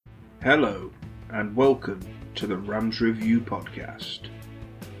Hello, and welcome to the Rams Review podcast.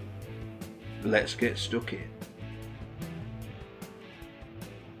 Let's get stuck in.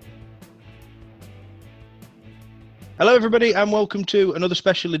 Hello, everybody, and welcome to another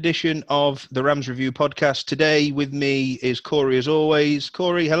special edition of the Rams Review podcast. Today with me is Corey, as always.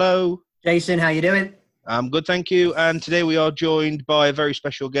 Corey, hello. Jason, how you doing? I'm good, thank you. And today we are joined by a very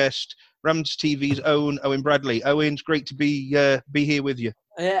special guest, Rams TV's own Owen Bradley. Owen, it's great to be here with you.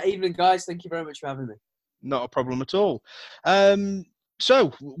 Yeah, evening, guys. Thank you very much for having me. Not a problem at all.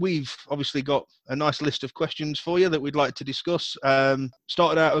 So we've obviously got a nice list of questions for you that we'd like to discuss.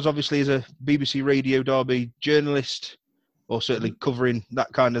 Started out as obviously as a BBC Radio Derby journalist, or certainly covering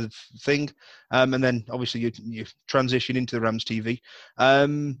that kind of thing. And then obviously you transition into the Rams TV.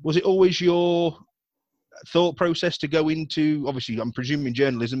 Was it always your thought process to go into, obviously I'm presuming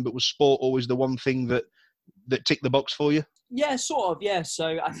journalism, but was sport always the one thing that ticked the box for you? Yeah, sort of, yeah.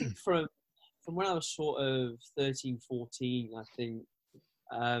 So I think from when I was sort of 13, 14, I think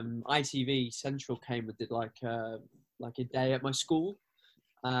ITV Central came and did like a day at my school.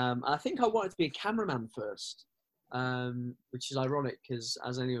 I think I wanted to be a cameraman first, which is ironic because,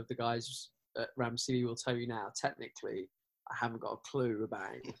 as any of the guys at Rams TV will tell you now, technically I haven't got a clue about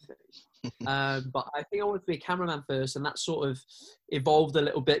anything. But I think I wanted to be a cameraman first, and that sort of evolved a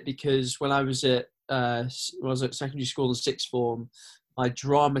little bit because when I was at secondary school in sixth form, my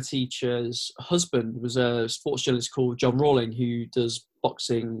drama teacher's husband was a sports journalist called John Rawling, who does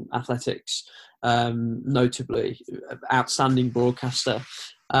boxing, athletics, notably outstanding broadcaster.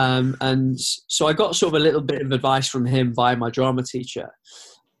 And so I got sort of a little bit of advice from him via my drama teacher.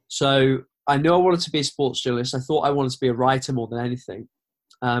 So I knew I wanted to be a sports journalist. I thought I wanted to be a writer more than anything.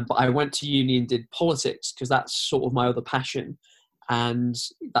 But I went to uni and did politics because that's sort of my other passion. And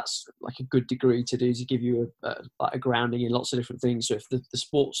that's like a good degree to do to give you a grounding in lots of different things. So if the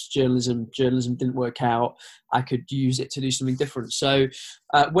sports journalism didn't work out, I could use it to do something different. So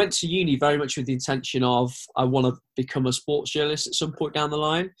went to uni very much with the intention of I want to become a sports journalist at some point down the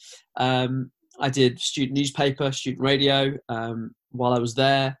line. I did student newspaper, student radio while I was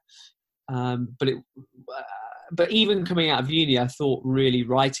there. But even coming out of uni, I thought really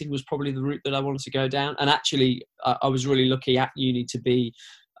writing was probably the route that I wanted to go down. And actually, I was really lucky at uni to be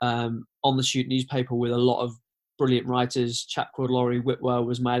on the student newspaper with a lot of brilliant writers. A chap called Laurie Whitwell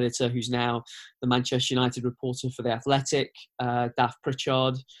was my editor, who's now the Manchester United reporter for The Athletic. Daft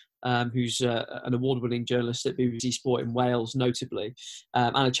Pritchard, who's an award-winning journalist at BBC Sport in Wales, notably.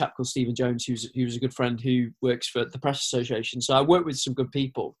 And a chap called Stephen Jones, who's a good friend who works for the Press Association. So I worked with some good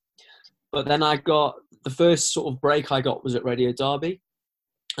people. But then I got the first sort of break I got was at Radio Derby,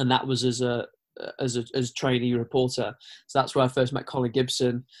 and that was as a trainee reporter. So that's where I first met Colin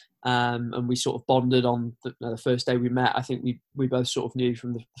Gibson, and we sort of bonded on the first day we met. I think we both sort of knew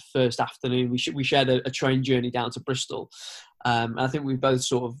from the first afternoon. We shared a train journey down to Bristol, and I think we both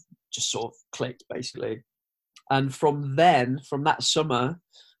sort of clicked basically. And from that summer,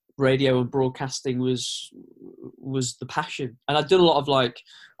 radio and broadcasting was the passion. And I'd done a lot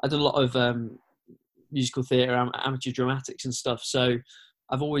of musical theatre, amateur dramatics and stuff. So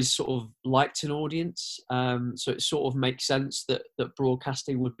I've always sort of liked an audience. So it sort of makes sense that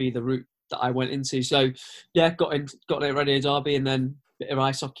broadcasting would be the route that I went into. So yeah, got in at Radio Derby, and then a bit of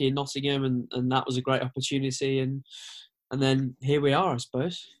ice hockey in Nottingham, and that was a great opportunity. And then here we are, I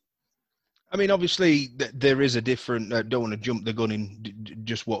suppose. I mean, obviously, there is a different. Don't want to jump the gun in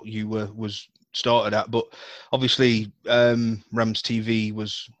just what you was started at, but obviously, Rams TV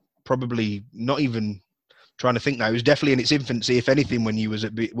was probably not even trying to think now. It was definitely in its infancy, if anything, when you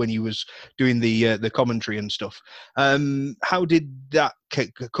was doing the commentary and stuff. How did that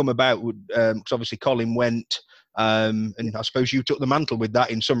come about? Because obviously, Colin went. And I suppose you took the mantle with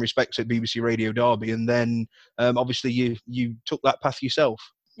that in some respects at BBC Radio Derby, and then obviously you took that path yourself.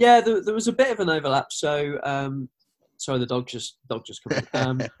 Yeah, there was a bit of an overlap. So, sorry, the dog just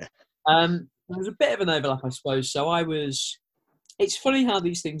come in. There was a bit of an overlap, I suppose. So it's funny how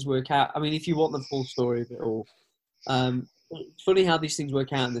these things work out. I mean, if you want the full story of it all, it's funny how these things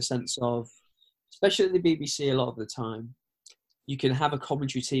work out in the sense of, especially at the BBC a lot of the time, you can have a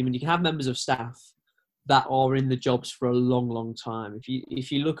commentary team and you can have members of staff that are in the jobs for a long, long time.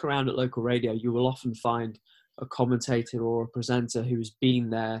 If you look around at local radio, you will often find a commentator or a presenter who's been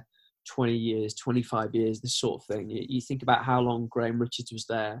there 20 years, 25 years, this sort of thing. You think about how long Graham Richards was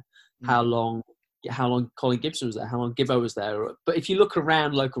there, how long Colin Gibson was there, how long Gibbo was there. But if you look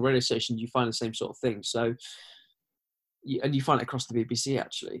around local radio stations, you find the same sort of thing. So, and you find it across the BBC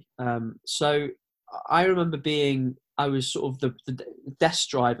actually. So I remember I was sort of the desk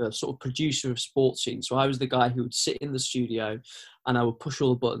driver, sort of producer of Sports Scene. So I was the guy who would sit in the studio. and I would push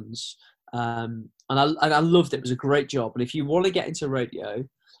all the buttons. And I loved it. It was a great job. And if you want to get into radio,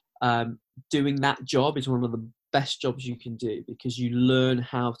 doing that job is one of the best jobs you can do, because you learn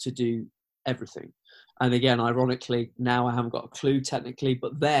how to do everything. And again, ironically, now I haven't got a clue technically,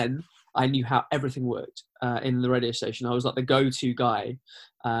 but then I knew how everything worked in the radio station. I was like the go-to guy.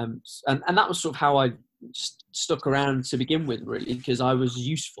 And that was sort of how I stuck around to begin with, really, because I was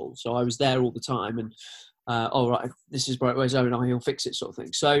useful. So I was there all the time, and all right, this is right, where's Owen? He'll fix it, sort of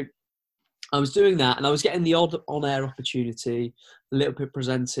thing. So I was doing that, and I was getting the odd on-air opportunity, a little bit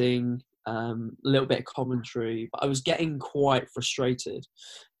presenting, a little bit of commentary, but I was getting quite frustrated.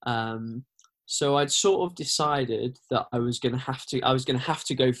 So I'd sort of decided that I was going to have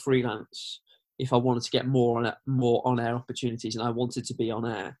to go freelance if I wanted to get more on-air opportunities, and I wanted to be on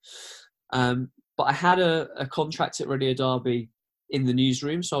air. But I had a contract at Radio Derby in the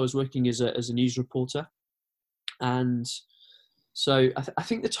newsroom, so I was working as a news reporter. And so I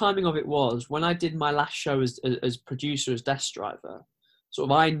think the timing of it was when I did my last show as producer, as desk driver, sort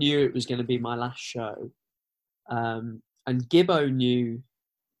of I knew it was going to be my last show. And Gibbo knew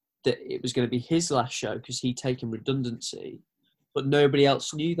that it was going to be his last show because he'd taken redundancy, but nobody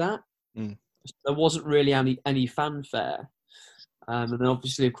else knew that. So there wasn't really any fanfare. And then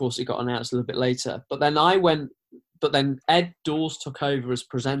obviously, of course, it got announced a little bit later. But then Ed Dawes took over as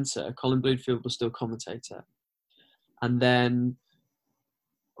presenter. Colin Bloomfield was still commentator. And then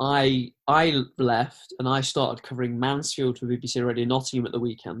I left, and I started covering Mansfield for BBC Radio Nottingham at the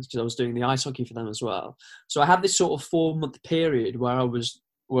weekends, because I was doing the ice hockey for them as well. So I had this sort of 4-month period where I was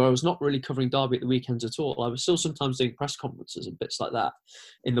not really covering Derby at the weekends at all. I was still sometimes doing press conferences and bits like that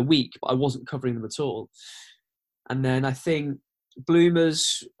in the week, but I wasn't covering them at all. And then I think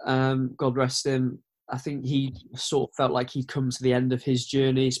Bloomers, God rest him, I think he sort of felt like he'd come to the end of his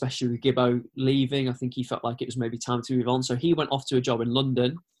journey, especially with Gibbo leaving. I think he felt like it was maybe time to move on. So he went off to a job in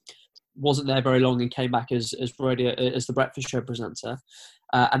London, wasn't there very long, and came back as the breakfast show presenter.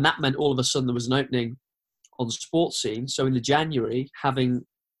 And that meant all of a sudden there was an opening on the sports scene. So in the January,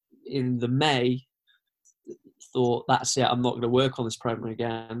 in the May, thought, that's it, I'm not going to work on this program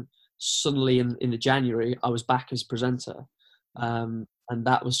again. Suddenly in the January, I was back as presenter. And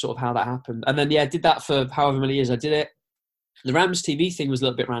that was sort of how that happened. And then, I did that for however many years I did it. The Rams TV thing was a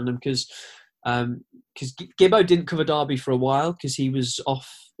little bit random because Gibbo didn't cover Derby for a while because he was off.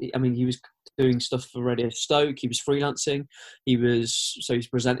 I mean, he was doing stuff for Radio Stoke. He was freelancing. He was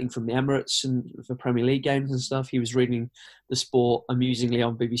presenting from the Emirates and for Premier League games and stuff. He was reading the sport amusingly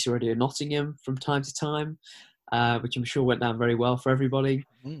on BBC Radio Nottingham from time to time, which I'm sure went down very well for everybody.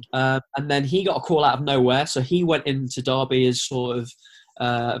 And then he got a call out of nowhere. So he went into Derby as sort of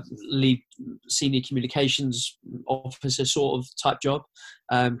lead senior communications officer sort of type job,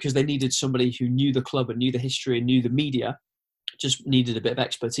 because they needed somebody who knew the club and knew the history and knew the media, just needed a bit of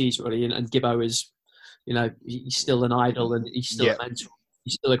expertise really. And Gibbo is, he's still an idol, and he's still a mentor.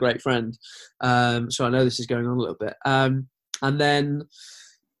 He's still a great friend. So I know this is going on a little bit. And then,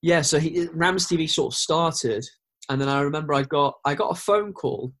 so Rams TV sort of started. And then I remember I got a phone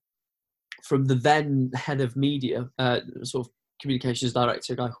call from the then head of media, sort of communications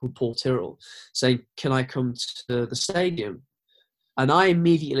director, a guy called Paul Tyrrell, saying, can I come to the stadium? And I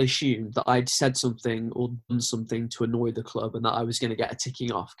immediately assumed that I'd said something or done something to annoy the club, and that I was going to get a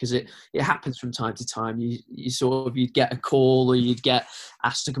ticking off, because it happens from time to time. You'd get a call, or you'd get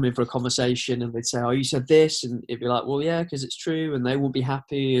asked to come in for a conversation, and they'd say, oh, you said this, and it'd be like, well, yeah, because it's true, and they won't be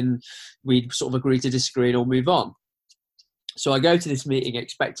happy, and we'd sort of agree to disagree and all move on. So I go to this meeting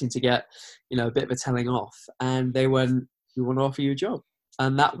expecting to get, a bit of a telling off, and they went, we want to offer you a job.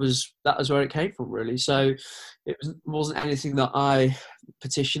 And that was where it came from, really. So it wasn't anything that I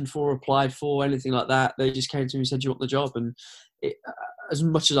petitioned for, applied for, anything like that. They just came to me and said, do you want the job? And as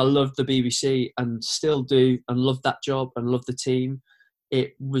much as I loved the BBC and still do, and love that job and love the team,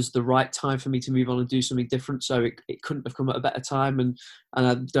 it was the right time for me to move on and do something different. So it couldn't have come at a better time, and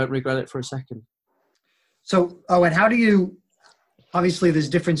I don't regret it for a second. So, Owen, how do you, obviously there's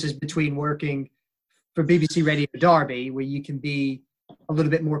differences between working for BBC Radio Derby, where you can be a little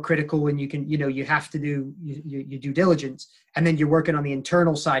bit more critical, and you can, you have to do your due diligence. And then you're working on the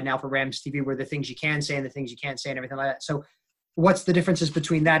internal side now for Rams TV, where the things you can say and the things you can't say and everything like that. So what's the differences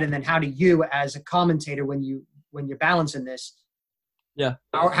between that? And then how do you, as a commentator, when you're balancing this,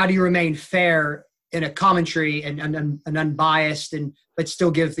 how do you remain fair in a commentary and unbiased, but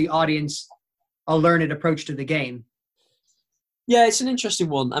still give the audience a learned approach to the game? Yeah, it's an interesting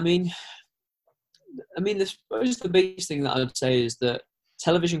one. I mean, the biggest thing that I would say is that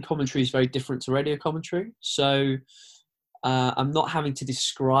television commentary is very different to radio commentary. So I'm not having to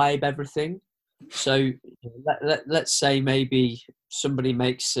describe everything. So let's say maybe somebody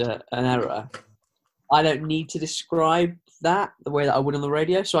makes an error. I don't need to describe that the way that I would on the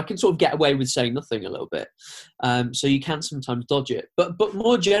radio, so I can sort of get away with saying nothing a little bit. So you can sometimes dodge it, but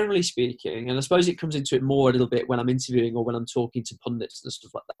more generally speaking, and I suppose it comes into it more a little bit when I'm interviewing or when I'm talking to pundits and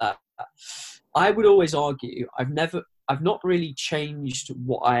stuff like that. I would always argue I've not really changed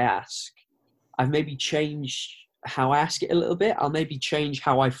what I ask. I've maybe changed how I ask it a little bit. I'll maybe change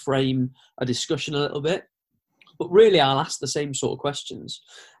how I frame a discussion a little bit. But really, I'll ask the same sort of questions.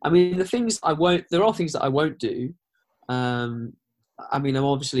 I mean, there are things that I won't do. I mean, I'm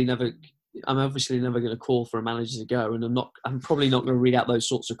obviously never going to call for a manager to go, and I'm probably not going to read out those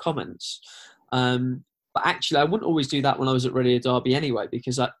sorts of comments. But actually, I wouldn't always do that when I was at Radio Derby anyway,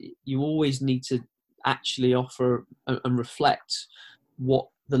 because you always need to actually offer and reflect what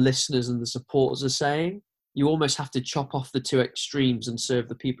the listeners and the supporters are saying. You almost have to chop off the two extremes and serve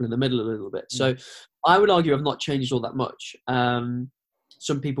the people in the middle a little bit. So I would argue I've not changed all that much.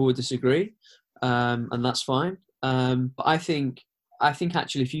 Some people would disagree, and that's fine. But I think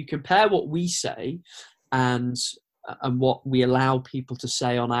actually, if you compare what we say and what we allow people to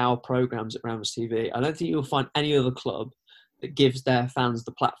say on our programs at Rams TV, I don't think you'll find any other club that gives their fans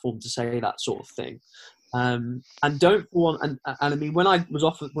the platform to say that sort of thing. And don't want, and I mean, when I was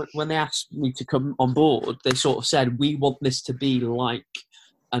offered, when they asked me to come on board, they sort of said, we want this to be like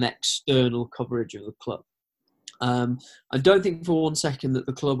an external coverage of the club. I don't think for one second that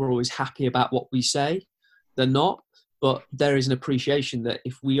the club are always happy about what we say. They're not, but there is an appreciation that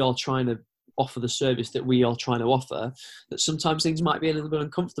if we are trying to offer the service that we are trying to offer, that sometimes things might be a little bit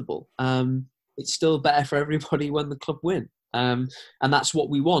uncomfortable. It's still better for everybody when the club win. And that's what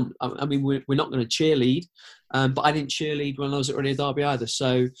we want. I mean, we're not going to cheerlead, but I didn't cheerlead when I was at Radio Derby either.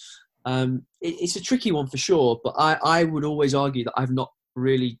 So it's a tricky one for sure, but I would always argue that I've not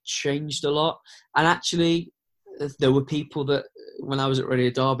really changed a lot. And actually, there were people that, when I was at Radio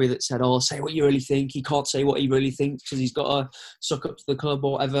Derby, that said, oh, say what you really think. He can't say what he really thinks because he's got to suck up to the club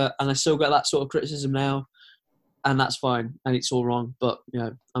or whatever. And I still get that sort of criticism now. And that's fine. And it's all wrong. But, you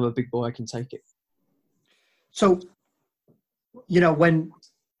know, I'm a big boy. I can take it. So, you know, when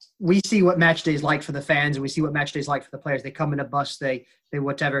we see what match day is like for the fans and we see what match day is like for the players, they come in a bus, they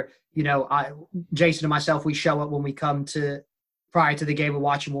whatever, you know, Jason and myself, we show up when we come to prior to the game and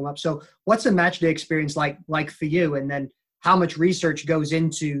watch and warm up. So what's a match day experience like for you? And then how much research goes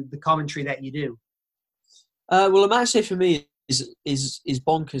into the commentary that you do? Well, a match day for me is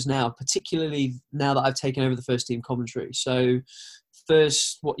bonkers now, particularly now that I've taken over the first team commentary. So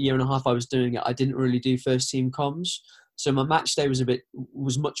first, year and a half I was doing it, I didn't really do first team comms. So my match day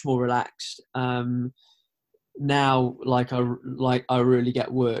was much more relaxed. Now, I really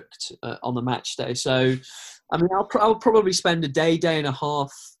get worked on the match day. So, I mean, I'll probably spend a day and a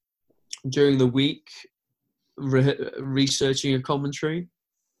half during the week researching a commentary.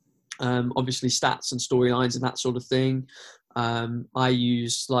 Obviously, stats and storylines and that sort of thing. I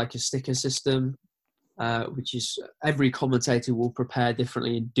use like a sticker system, which is every commentator will prepare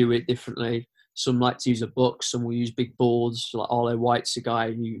differently and do it differently. Some like to use a book, some will use big boards. Like Arlo White's a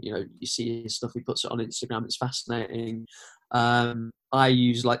guy who, you know, you see his stuff, he puts it on Instagram, it's fascinating. I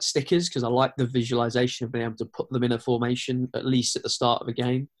use like stickers because I like the visualization of being able to put them in a formation, at least at the start of a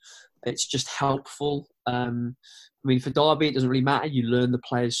game. It's just helpful. I mean, for Derby, it doesn't really matter. You learn the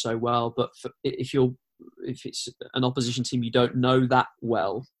players so well, but if it's an opposition team you don't know that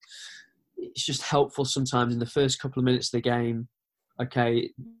well, it's just helpful sometimes in the first couple of minutes of the game.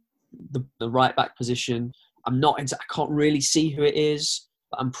 Okay, the right back position, I can't really see who it is,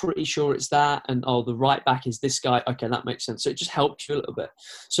 but I'm pretty sure it's that. And the right back is this guy. Okay, that makes sense. So it just helps you a little bit.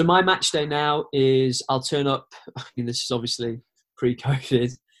 So my match day now is I'll turn up. I mean, this is obviously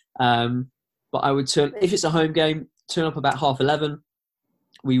pre-COVID, but I would if it's a home game, turn up about 11:30.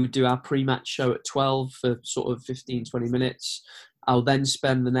 We would do our pre-match show at 12 for sort of 15, 20 minutes. I'll then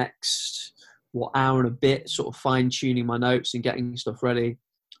spend the next hour and a bit sort of fine-tuning my notes and getting stuff ready.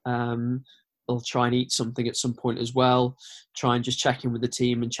 I'll try and eat something at some point as well, try and just check in with the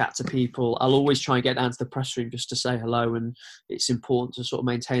team and chat to people. I'll always try and get down to the press room just to say hello, and it's important to sort of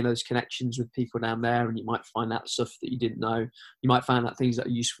maintain those connections with people down there, and you might find out stuff that you didn't know. You might find out things that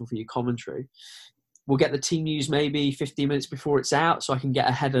are useful for your commentary. We'll get the team news maybe 15 minutes before it's out, so I can get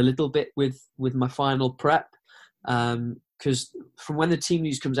ahead a little bit with my final prep. Because from when the team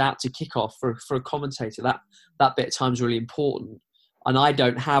news comes out to kick off for a commentator, that bit of time is really important. And I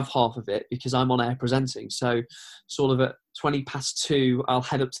don't have half of it because I'm on air presenting. So sort of at 2:20, I'll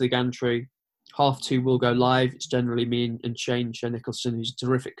head up to the gantry. 2:30, we'll go live. It's generally me and Shane Nicholson, who's a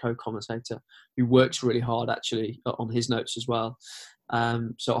terrific co-commentator, who works really hard actually on his notes as well.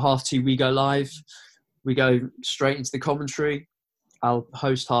 So at 2:30 we go live. We go straight into the commentary. I'll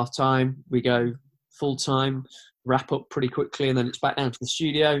host half time. We go full time, wrap up pretty quickly, and then it's back down to the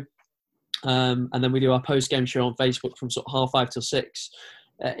studio. And then we do our post-game show on Facebook from sort of 5:30 till 6.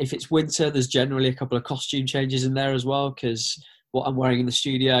 If it's winter, there's generally a couple of costume changes in there as well, because what I'm wearing in the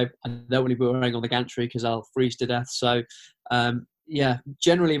studio, I don't want to be wearing on the gantry because I'll freeze to death. So,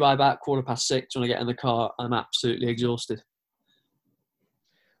 generally by about 6:15 when I get in the car, I'm absolutely exhausted.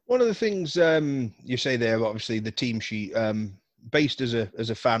 One of the things you say there, obviously the team sheet, based as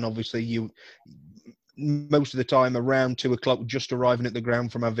a fan, obviously you most of the time around 2:00, just arriving at the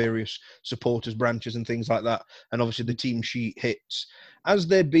ground from our various supporters branches and things like that, and obviously the team sheet hits. Has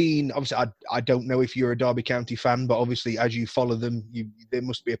there been, obviously I don't know if you're a Derby County fan, but obviously as you follow them, there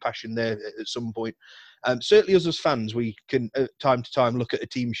must be a passion there at some point. Certainly us as fans, we can time to time look at a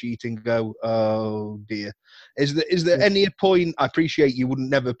team sheet and go, oh dear. Is there any point, I appreciate you wouldn't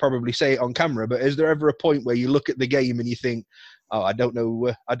never probably say it on camera, but is there ever a point where you look at the game and you think, oh, I don't know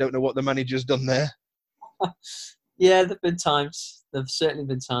what the manager's done there? Yeah, there've been times. There've certainly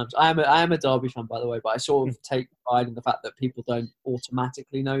been times. I am a Derby fan, by the way, but I sort of take pride in the fact that people don't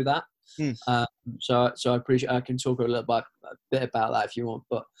automatically know that. So I appreciate. I can talk a bit about that if you want.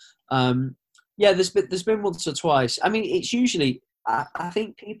 But there's been once or twice. I mean, it's usually. I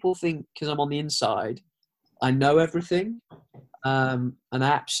think people think because I'm on the inside, I know everything, and I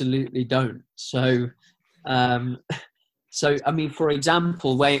absolutely don't. So. So, I mean, for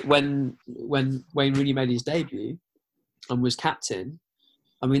example, when Wayne Rooney made his debut and was captain,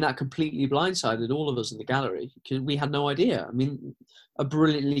 I mean, that completely blindsided all of us in the gallery because we had no idea. I mean, a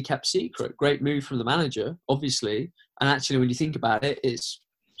brilliantly kept secret. Great move from the manager, obviously. And actually, when you think about it, it's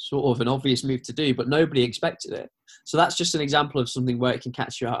sort of an obvious move to do, but nobody expected it. So that's just an example of something where it can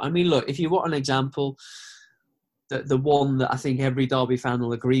catch you out. I mean, look, if you want an example, the one that I think every Derby fan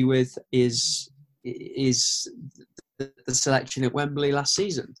will agree with is the selection at Wembley last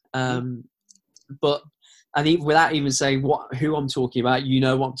season. But without even saying who I'm talking about, you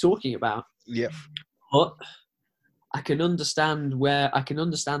know what I'm talking about. Yeah. But I can understand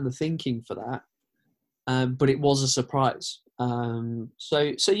the thinking for that. But it was a surprise.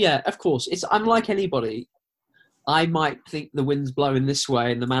 So yeah, of course, I'm like anybody. I might think the wind's blowing this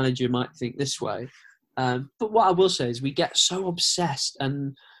way and the manager might think this way. But what I will say is we get so obsessed,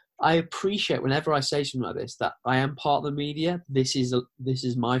 and I appreciate whenever I say something like this that I am part of the media. This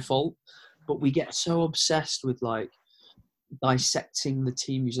is my fault, but we get so obsessed with like dissecting the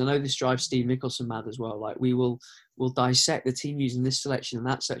team news. I know this drives Steve Nicholson mad as well. Like we'll dissect the team news in this selection and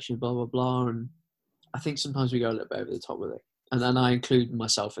that section, blah blah blah. And I think sometimes we go a little bit over the top with it, and then I include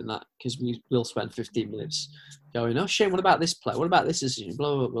myself in that because we'll spend 15 minutes going, oh shit, what about this play? What about this decision?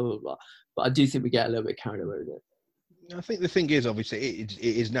 Blah blah blah blah blah. But I do think we get a little bit carried away with it. I think the thing is, obviously, it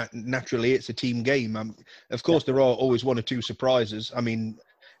is naturally it's a team game. Of course, there are always one or two surprises. I mean,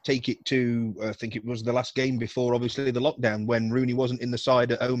 take it to I think it was the last game before, obviously, the lockdown when Rooney wasn't in the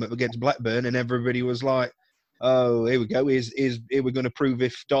side at home against Blackburn, and everybody was like, "Oh, here we go. Here we're going to prove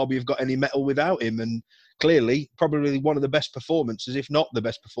if Derby have got any mettle without him." And clearly, probably one of the best performances, if not the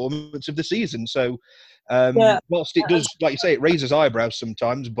best performance of the season. So, whilst it does, like you say, it raises eyebrows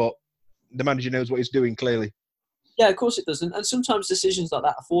sometimes, but the manager knows what he's doing clearly. Yeah, of course it does. And sometimes decisions like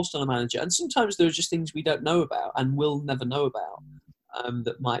that are forced on a manager. And sometimes there are just things we don't know about and will never know about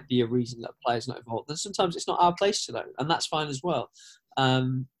that might be a reason that a player's not involved. And sometimes it's not our place to know. And that's fine as well.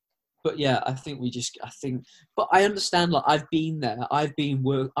 But yeah, but I understand, like, I've been there. I have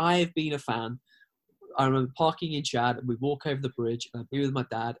been a fan. I remember parking in Chad and we'd walk over the bridge and I'd be with my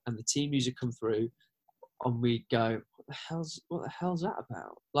dad and the team music come through and we'd go, what the hell's that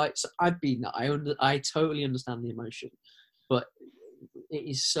about? Like, so I've been there. I totally understand the emotion, but it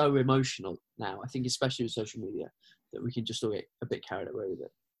is so emotional now. I think, especially with social media, that we can just all get a bit carried away with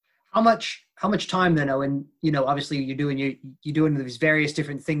it. How much time then, Owen? You know, obviously you're doing these various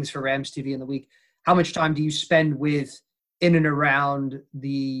different things for Rams TV in the week. How much time do you spend in and around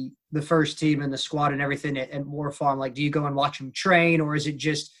the first team and the squad and everything at Moor Farm? Like, do you go and watch them train, or is it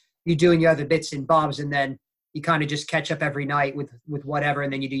just you doing your other bits and bobs and then you kind of just catch up every night with whatever,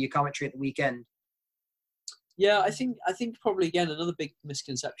 and then you do your commentary at the weekend? Yeah, I think probably, again, another big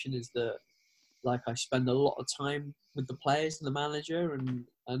misconception is that, like, I spend a lot of time with the players and the manager and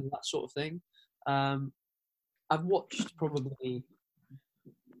that sort of thing. I've watched probably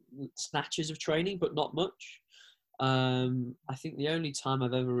snatches of training, but not much. I think the only time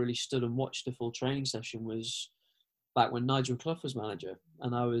I've ever really stood and watched a full training session was back when Nigel Clough was manager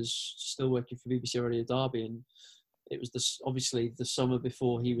and I was still working for BBC Radio Derby, and it was obviously the summer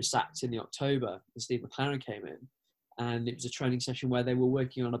before he was sacked in the October and Steve McLaren came in, and it was a training session where they were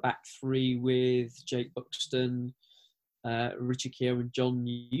working on a back three with Jake Buxton, Richard Keogh and John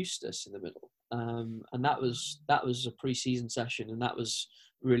Eustace in the middle. And that was a pre-season session, and that was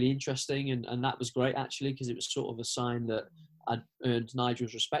really interesting, and that was great actually, because it was sort of a sign that I'd earned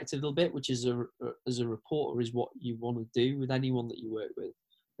Nigel's respect a little bit, which is as a reporter is what you want to do with anyone that you work with,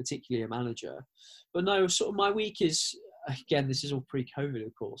 particularly a manager. But no, sort of my week is, again, this is all pre-COVID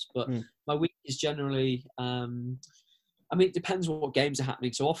of course, but my week is generally I mean, it depends what games are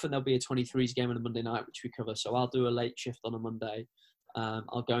happening. So often there'll be a 23s game on a Monday night, which we cover. So I'll do a late shift on a Monday.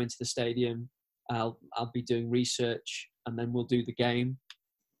 I'll go into the stadium. I'll be doing research, and then we'll do the game.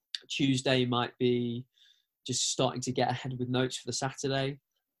 Tuesday might be just starting to get ahead with notes for the Saturday.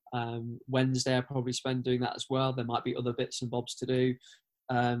 Wednesday I'll probably spend doing that as well. There might be other bits and bobs to do.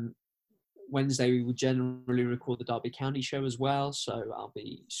 Wednesday we would generally record the Derby County show as well. So I'll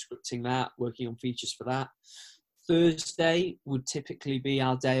be scripting that, working on features for that. Thursday would typically be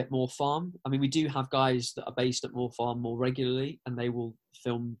our day at Moor Farm. I mean, we do have guys that are based at Moor Farm more regularly, and they will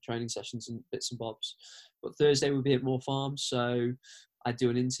film training sessions and bits and bobs. But Thursday would be at Moor Farm, so I do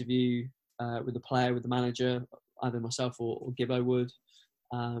an interview with the player, with the manager, either myself or Gibbo would.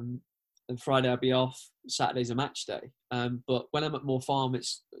 And Friday I'll be off. Saturday's a match day. But when I'm at Moor Farm,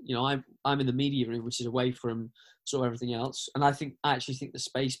 it's, you know, I'm in the media room, which is away from sort of everything else. And I actually think the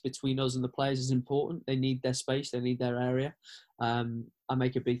space between us and the players is important. They need their space. They need their area. I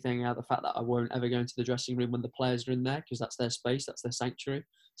make a big thing out of the fact that I won't ever go into the dressing room when the players are in there, because that's their space. That's their sanctuary.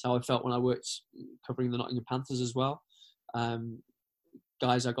 That's how I felt when I worked covering the Nottingham Panthers as well.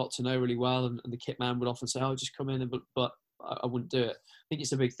 Guys I got to know really well, and the kit man would often say, "Oh, just come in," but I wouldn't do it. I think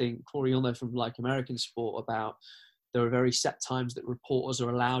it's a big thing, Corey, you'll know from like American sport, about there are very set times that reporters are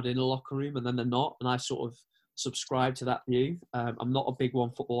allowed in a locker room and then they're not. And I sort of subscribe to that view. I'm not a big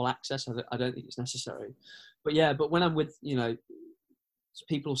one for all access. I don't think it's necessary. But when I'm with, you know,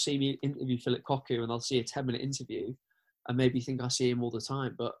 people see me interview Philip Cocu and they'll see a 10-minute interview and maybe think I see him all the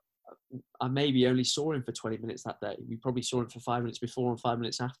time, but I maybe only saw him for 20 minutes that day. We probably saw him for 5 minutes before and 5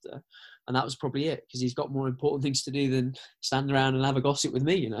 minutes after. And that was probably it, because he's got more important things to do than stand around and have a gossip with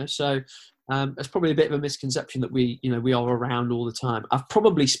me, you know. So it's probably a bit of a misconception that we are around all the time. I've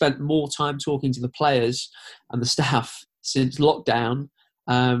probably spent more time talking to the players and the staff since lockdown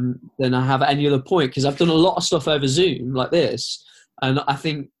than I have at any other point, because I've done a lot of stuff over Zoom like this. And I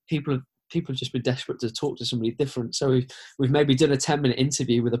think people have just been desperate to talk to somebody different. So we've maybe done a 10-minute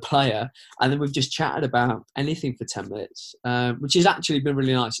interview with a player, and then we've just chatted about anything for 10 minutes, which has actually been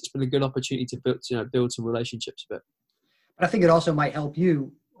really nice. It's been a good opportunity to build some relationships a bit. But I think it also might help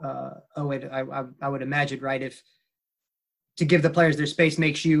you, Owen, I would imagine, right? If to give the players their space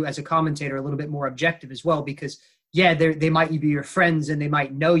makes you as a commentator a little bit more objective as well, because they might be your friends and they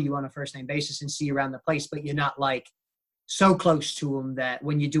might know you on a first name basis and see you around the place, but you're not like so close to them that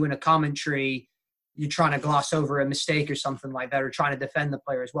when you're doing a commentary, you're trying to gloss over a mistake or something like that, or trying to defend the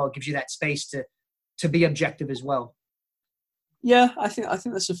player as well. It gives you that space to be objective as well. Yeah, I think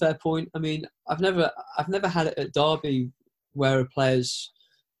that's a fair point. I mean, I've never had it at Derby where a player's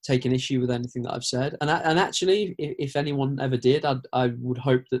taken issue with anything that I've said. And actually, if anyone ever did, I would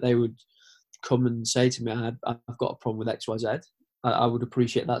hope that they would come and say to me, I've got a problem with X, Y, Z. I would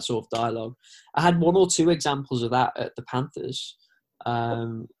appreciate that sort of dialogue. I had one or two examples of that at the Panthers,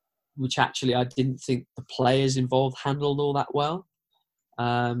 which actually I didn't think the players involved handled all that well.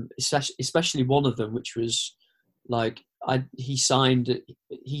 Especially one of them, which was like he signed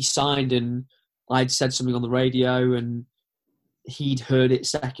and I'd said something on the radio and he'd heard it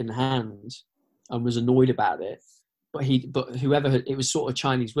secondhand and was annoyed about it. But whoever it was sort of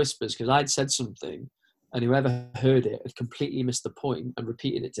Chinese whispers, because I'd said something and whoever heard it had completely missed the point and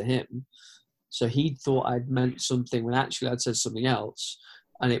repeated it to him. So he'd thought I'd meant something when actually I'd said something else.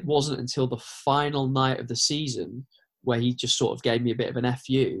 And it wasn't until the final night of the season where he just sort of gave me a bit of an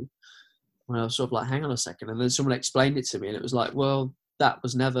FU, when I was sort of like, hang on a second. And then someone explained it to me and it was like, well, that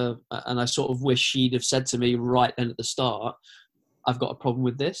was never, and I sort of wish she'd have said to me right then at the start, I've got a problem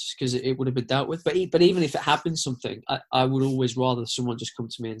with this, because it would have been dealt with. But even if it happened something, I would always rather someone just come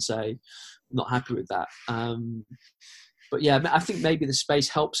to me and say, I'm not happy with that. But yeah, I think maybe the space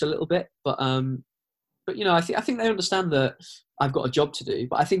helps a little bit. But you know, I think they understand that I've got a job to do.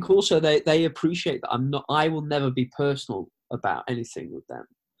 But I think also they appreciate that I will never be personal about anything with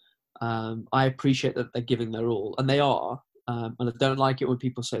them. I appreciate that they're giving their all, and they are. And I don't like it when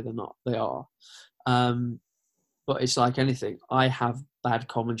people say they're not. They are. But it's like anything. I have bad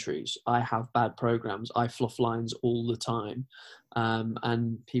commentaries. I have bad programs. I fluff lines all the time,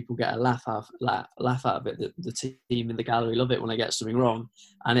 and people get a laugh out of it. The team in the gallery love it when I get something wrong,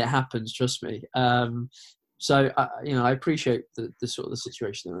 and it happens. Trust me. So I appreciate the sort of the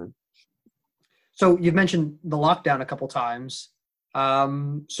situation they're in. So you've mentioned the lockdown a couple times.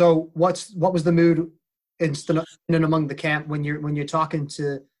 So what was the mood in and among the camp when you're talking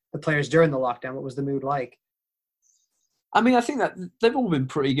to the players during the lockdown? What was the mood like? I mean, I think that they've all been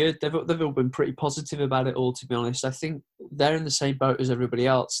pretty good. They've all been pretty positive about it all, to be honest. I think they're in the same boat as everybody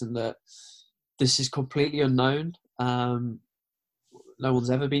else, and that this is completely unknown. No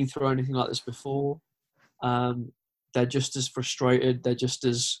one's ever been through anything like this before. They're just as frustrated. They're just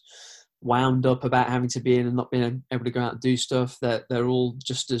as wound up about having to be in and not being able to go out and do stuff. They're all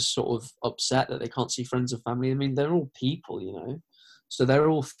just as sort of upset that they can't see friends and family. I mean, they're all people, so they're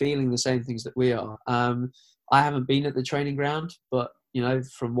all feeling the same things that we are. I haven't been at the training ground, but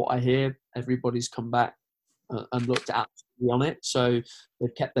from what I hear, everybody's come back and looked absolutely on it. So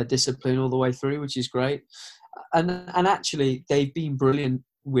they've kept their discipline all the way through, which is great. And actually, they've been brilliant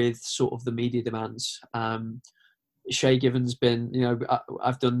with sort of the media demands. Shay Given's been,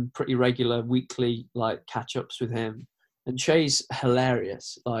 I've done pretty regular weekly catch ups with him, and Shay's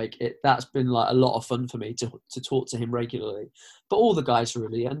hilarious. That's been a lot of fun for me to talk to him regularly. But all the guys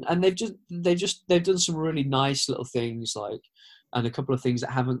really, and they've done some really nice little things, and a couple of things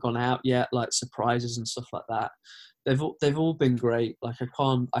that haven't gone out yet, like surprises and stuff like that. They've all been great. I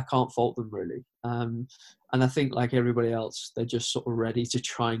can't fault them really. And I think like everybody else, they're just sort of ready to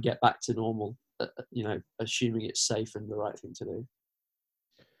try and get back to normal. Assuming it's safe and the right thing to do.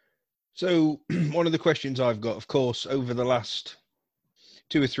 So one of the questions I've got, of course, over the last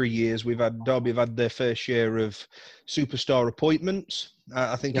 2 or 3 years, Derby have had their fair share of superstar appointments.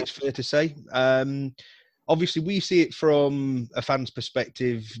 I think it's fair to say. Obviously, we see it from a fan's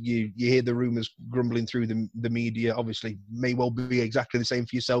perspective. You hear the rumours grumbling through the media. Obviously, may well be exactly the same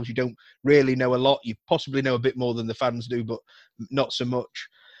for yourselves. You don't really know a lot. You possibly know a bit more than the fans do, but not so much.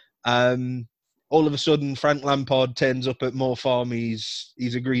 All of a sudden, Frank Lampard turns up at Moor Farm. He's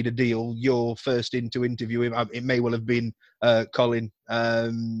agreed a deal. You're first in to interview him. It may well have been Gibbo.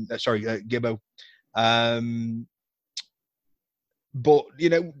 But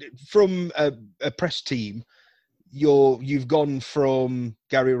from a press team, you've gone from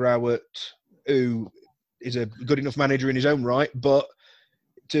Gary Rowett, who is a good enough manager in his own right, but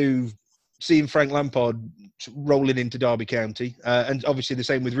to seeing Frank Lampard rolling into Derby County, and obviously the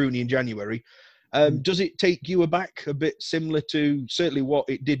same with Rooney in January. Does it take you aback a bit, similar to certainly what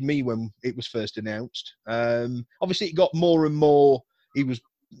it did me when it was first announced? Obviously, it got more and more. He was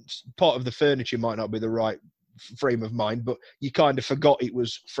part of the furniture, might not be the right frame of mind, but you kind of forgot it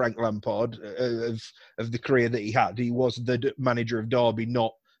was Frank Lampard of the career that he had. He was the manager of Derby,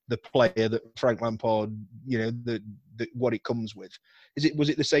 not the player that Frank Lampard, what it comes with. Was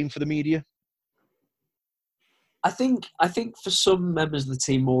it the same for the media? I think for some members of the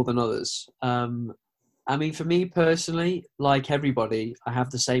team more than others. I mean, for me personally, like everybody, I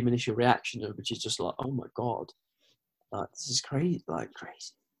have the same initial reaction, which is just like, oh my God, this is crazy,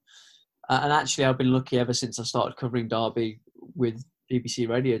 crazy. And actually, I've been lucky ever since I started covering Derby with BBC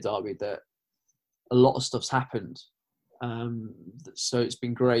Radio Derby that a lot of stuff's happened. So it's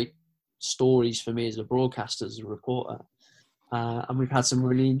been great stories for me as a broadcaster, as a reporter. And we've had some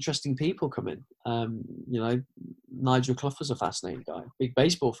really interesting people come in. Nigel Clough was a fascinating guy, big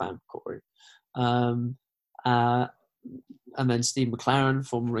baseball fan, Corey. And then Steve McLaren,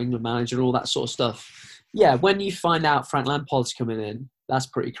 former England manager, all that sort of stuff. Yeah, when you find out Frank Lampard's coming in, that's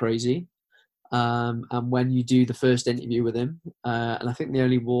pretty crazy. And when you do the first interview with him, and I think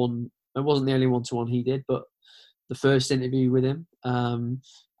it wasn't the only one-to-one he did, but the first interview with him, and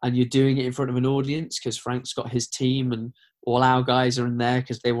you're doing it in front of an audience because Frank's got his team and all our guys are in there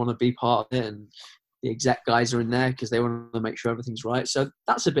because they want to be part of it, and the exec guys are in there because they want to make sure everything's right. So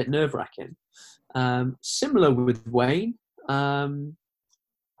that's a bit nerve-wracking. Similar with Wayne, and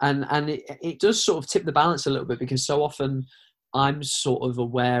it does sort of tip the balance a little bit because so often I'm sort of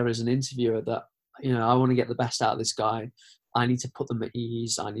aware as an interviewer that I want to get the best out of this guy. I need to put them at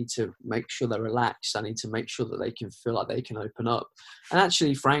ease. I need to make sure they're relaxed. I need to make sure that they can feel like they can open up. And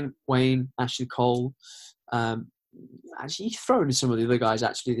actually, Frank, Wayne, Ashley Cole, actually throw in some of the other guys,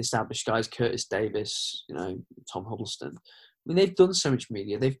 actually the established guys, Curtis Davis, Tom Huddleston. I mean, they've done so much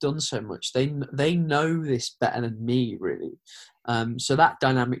media. They've done so much. They know this better than me, really. So that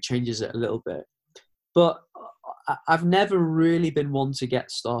dynamic changes it a little bit. But I've never really been one to get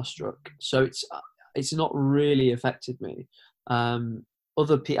starstruck. So it's not really affected me. I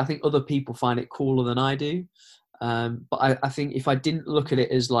think other people find it cooler than I do. But I think if I didn't look at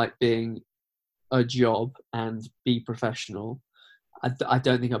it as like being a job and be professional, I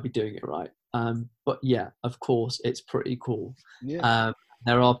don't think I'd be doing it right. But yeah, of course, it's pretty cool. Yeah.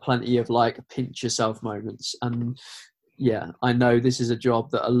 There are plenty of like pinch yourself moments. And yeah, I know this is a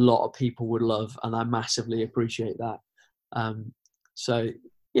job that a lot of people would love, and I massively appreciate that. So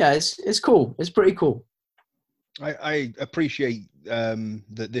yeah, it's cool. It's pretty cool. I appreciate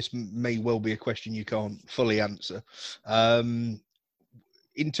that this may well be a question you can't fully answer.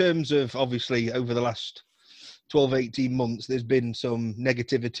 In terms of, obviously, over the last 12, 18 months, there's been some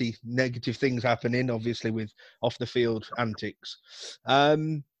negative things happening, obviously, with off the field antics.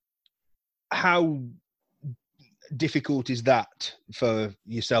 How difficult is that for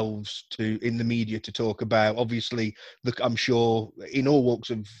yourselves in the media to talk about? Obviously, I'm sure in all walks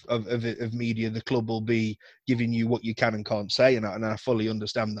of media, the club will be giving you what you can and can't say, and I fully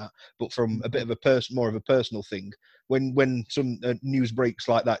understand that. But from a bit of more of a personal thing, when some news breaks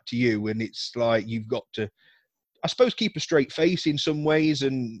like that to you, and it's like you've got to, I suppose, keep a straight face in some ways,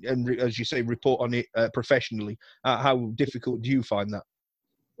 and as you say, report on it professionally. How difficult do you find that?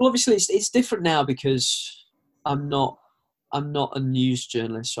 Well, obviously, it's different now because I'm not a news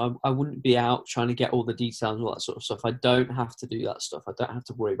journalist, so I wouldn't be out trying to get all the details and all that sort of stuff. I don't have to do that stuff. I don't have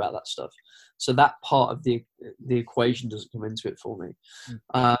to worry about that stuff. So that part of the equation doesn't come into it for me.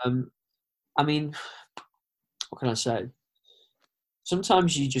 I mean, what can I say?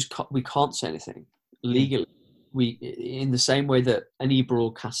 Sometimes we can't say anything legally. We, in the same way that any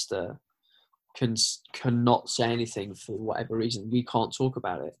broadcaster cannot say anything for whatever reason, we can't talk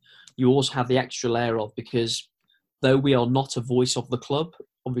about it. You also have the extra layer of, because though we are not a voice of the club,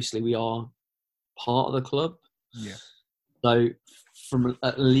 obviously we are part of the club. Yeah. So from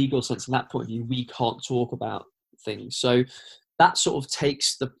a legal sense, from that point of view, we can't talk about things. So that sort of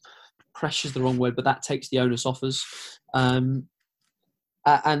takes pressure's the wrong word, but that takes the onus off us. And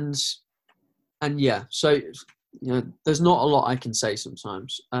yeah, so there's not a lot I can say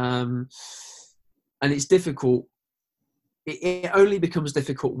sometimes. And it's difficult. It only becomes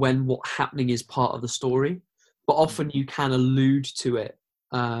difficult when what's happening is part of the story. But often you can allude to it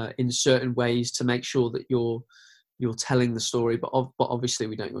in certain ways to make sure that you're telling the story. But obviously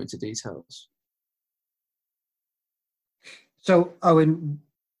we don't go into details. So, Owen,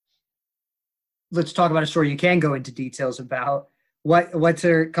 let's talk about a story you can go into details about. What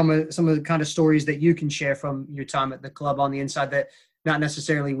are some of the kind of stories that you can share from your time at the club on the inside that not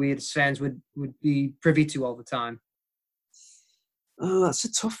necessarily we as fans would be privy to all the time? Oh, that's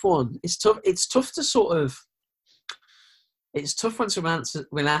a tough one. It's tough. It's tough to sort of. It's tough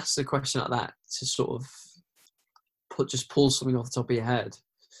when asked a question like that to sort of pull something off the top of your head.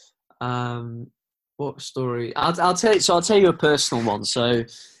 What story? I'll tell you. So I'll tell you a personal one. So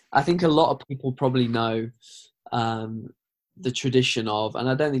I think a lot of people probably know the tradition of, and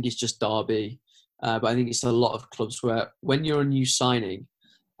I don't think it's just Derby, but I think it's a lot of clubs where when you're a new signing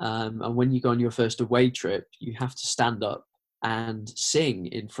and when you go on your first away trip, you have to stand up and sing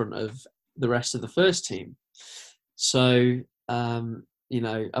in front of the rest of the first team. So,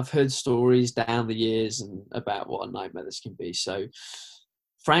 I've heard stories down the years and about what a nightmare this can be. So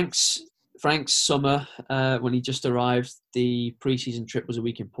Frank's summer, when he just arrived, the pre-season trip was a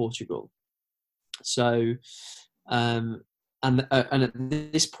week in Portugal. So, and at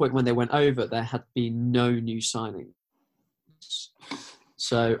this point when they went over, there had been no new signings.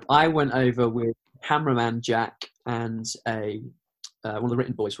 So I went over with cameraman Jack and one of the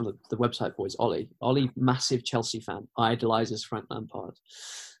written boys from the website boys, Ollie. Ollie, massive Chelsea fan, idolises Frank Lampard.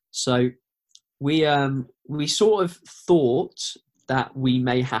 So we sort of thought that we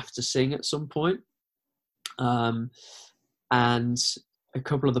may have to sing at some point. And a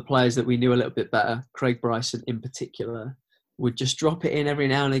couple of the players that we knew a little bit better, Craig Bryson in particular, would just drop it in every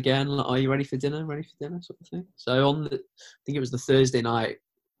now and again, like, "Are you ready for dinner? Ready for dinner?" sort of thing. So I think it was the Thursday night,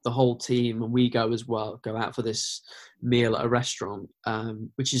 the whole team, and we go as well, go out for this meal at a restaurant,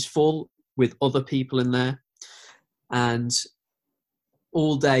 which is full with other people in there. And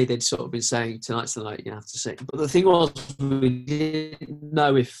all day they'd sort of been saying, tonight's the night you have to sing. But the thing was, we didn't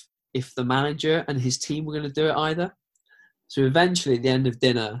know if the manager and his team were going to do it either. So eventually at the end of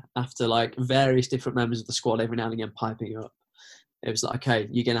dinner, after like various different members of the squad every now and again piping up, it was like, "Okay,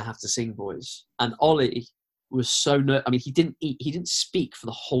 you're going to have to sing, boys." And Ollie was so nervous. I mean, he didn't eat, he didn't speak for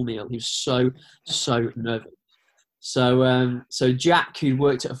the whole meal. He was so nervous. So Jack, who'd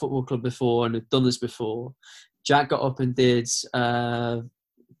worked at a football club before and had done this before, Jack got up and did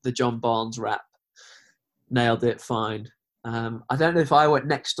the John Barnes rap. Nailed it, fine. I don't know if I went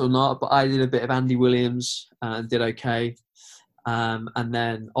next or not, but I did a bit of Andy Williams and did okay. And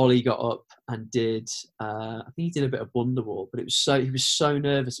then Ollie got up and did, I think he did a bit of Wonderwall, but he was so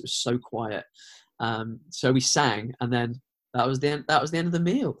nervous, it was so quiet. So we sang, and then that was the end of the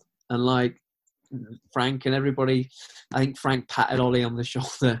meal. And like, Frank and everybody. I think Frank patted Ollie on the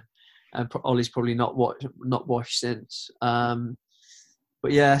shoulder, and Ollie's probably not washed since.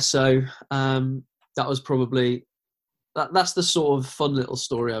 But yeah, so that was probably that's the sort of fun little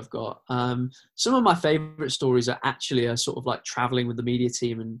story I've got. Some of my favourite stories are actually sort of like travelling with the media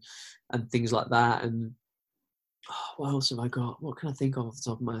team and things like that. And what else have I got? What can I think of off the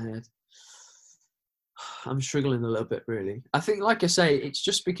top of my head? I'm struggling a little bit, really. I think, like I say, it's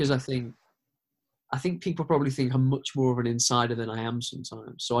just because I think people probably think I'm much more of an insider than I am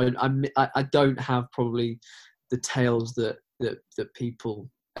sometimes. So I don't have probably the tales that people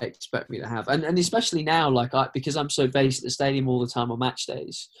expect me to have, and especially now, like because I'm so based at the stadium all the time on match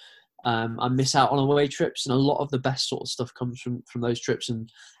days, I miss out on away trips, and a lot of the best sort of stuff comes from those trips. And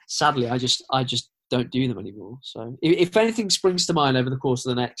sadly, I just don't do them anymore. So if anything springs to mind over the course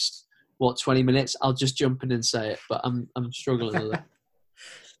of the next 20 minutes, I'll just jump in and say it. But I'm struggling a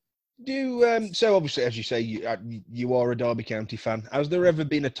little. So obviously, as you say, you are a Derby County fan. Has there ever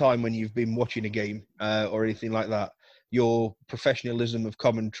been a time when you've been watching a game or anything like that, your professionalism of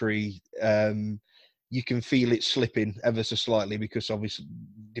commentary, you can feel it slipping ever so slightly, because obviously,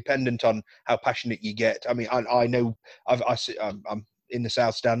 dependent on how passionate you get. I mean, I know I'm in the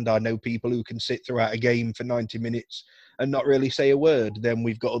South Stand. I know people who can sit throughout a game for 90 minutes and not really say a word. Then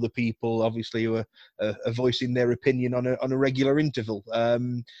we've got other people, obviously, who are voicing their opinion on a regular interval.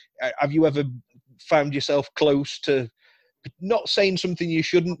 Have you ever found yourself close to not saying something you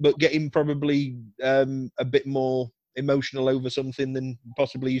shouldn't, but getting probably a bit more emotional over something than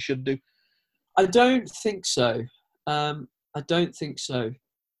possibly you should do? I don't think so.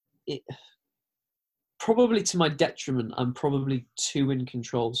 It probably to my detriment. I'm probably too in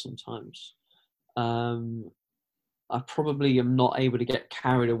control sometimes. I probably am not able to get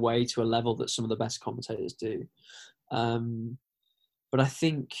carried away to a level that some of the best commentators do. But I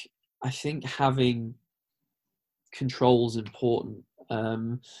think having control is important.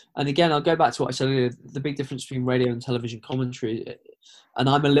 And again, I'll go back to what I said earlier, the big difference between radio and television commentary. And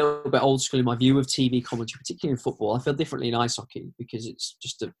I'm a little bit old school in my view of TV commentary, particularly in football. I feel differently in ice hockey because it's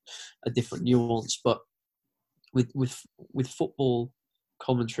just a different nuance. But with football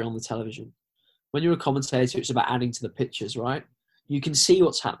commentary on the television, when you're a commentator, it's about adding to the pictures, right? You can see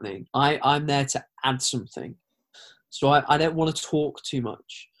what's happening. I'm there to add something. So I don't want to talk too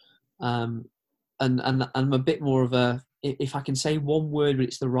much. And I'm a bit more of a, if I can say one word but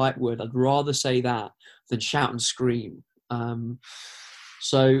it's the right word, I'd rather say that than shout and scream.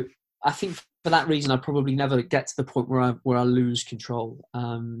 So I think for that reason, I probably never get to the point where I lose control.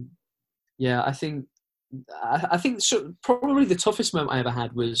 I think so, probably the toughest moment I ever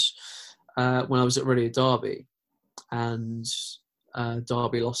had was when I was at Radio Derby, and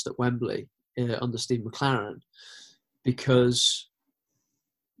Derby lost at Wembley under Steve McLaren,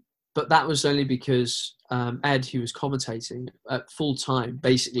 but that was only because Ed, who was commentating at full time,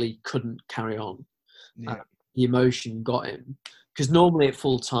 basically couldn't carry on. Yeah. The emotion got him, because normally at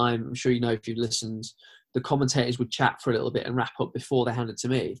full time, I'm sure you know if you've listened, the commentators would chat for a little bit and wrap up before they handed to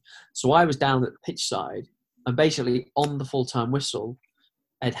me. So I was down at the pitch side, and basically on the full time whistle,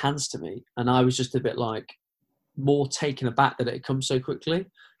 Ed hands to me, and I was just a bit like more taken aback that it had come so quickly.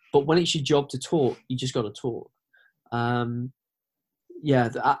 But when it's your job to talk, you just got to talk. I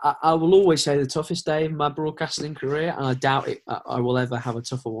will always say the toughest day in my broadcasting career, and I doubt I will ever have a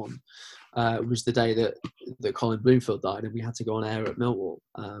tougher one, was the day that Colin Bloomfield died and we had to go on air at Millwall.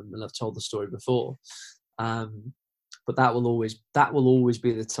 And I've told the story before. But that will always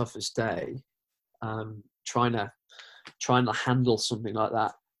be the toughest day, trying to handle something like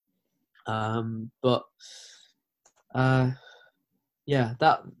that. That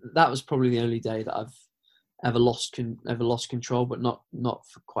was probably the only day that I've ever lost control, but not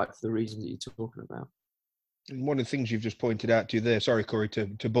quite for the reasons that you're talking about. One of the things you've just pointed out to there, sorry, Corey,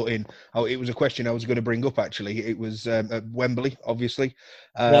 to butt in. Oh, it was a question I was going to bring up, actually. It was at Wembley, obviously.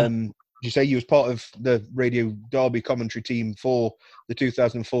 Did you say you was part of the Radio Derby commentary team for the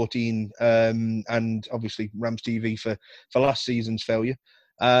 2014 and obviously Rams TV for last season's failure?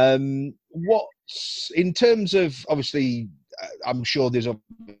 What's, in terms of, obviously, I'm sure there's a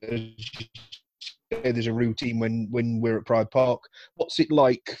routine when we're at Pride Park. What's it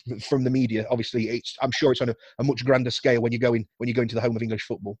like from the media? Obviously, I'm sure it's on a much grander scale when you're going to the home of English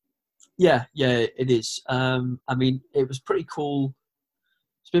football. Yeah, it is. I mean, it was pretty cool.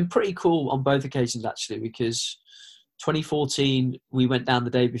 It's been pretty cool on both occasions, actually, because 2014 we went down the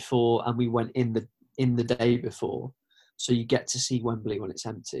day before and we went in the day before, so you get to see Wembley when it's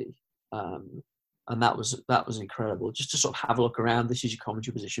empty, and that was incredible. Just to sort of have a look around. This is your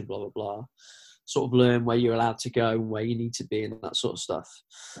commentary position, blah blah blah. sort of learn where you're allowed to go and where you need to be and that sort of stuff.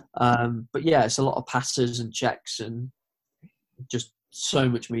 But yeah, it's a lot of passes and checks and just so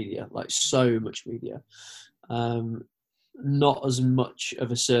much media, like so much media. Not as much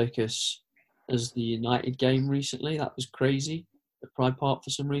of a circus as the United game recently. That was crazy at Pride Park for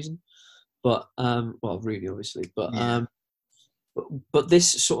some reason. But well, really, obviously. But Yeah. but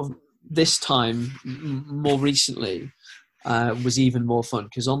this time, more recently, was even more fun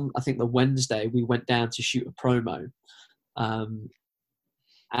because on, I think, the Wednesday we went down to shoot a promo,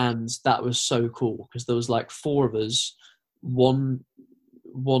 and that was so cool because there was like 4 of us, one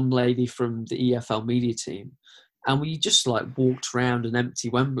lady from the EFL media team, and we just like walked around an empty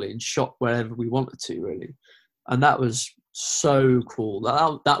Wembley and shot wherever we wanted to, really, and that was so cool.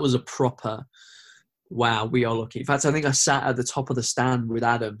 That was a proper wow. We are lucky. In fact, I think I sat at the top of the stand with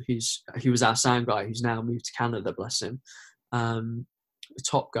Adam, who was our sound guy, who's now moved to Canada, bless him, the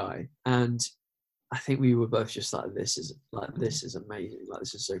top guy, and I think we were both just like, this is amazing. Like,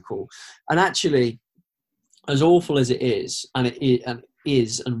 this is so cool. And actually, as awful as it is, and it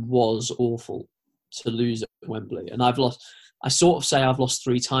is and was awful to lose at Wembley. And I sort of say I've lost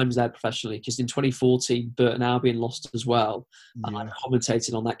 3 times there professionally, because in 2014, Burton Albion lost as well. Yeah. And I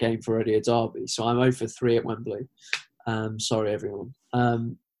commentated on that game for Radio Derby. So I'm 0 for 3 at Wembley. Sorry, everyone.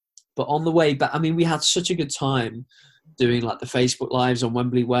 But on the way back, I mean, we had such a good time doing like the Facebook Lives on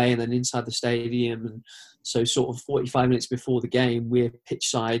Wembley Way and then inside the stadium. And so sort of 45 minutes before the game, we're pitch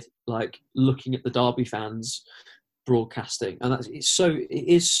side, like looking at the Derby fans broadcasting. And it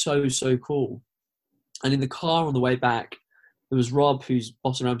is so cool. And in the car on the way back, there was Rob, who's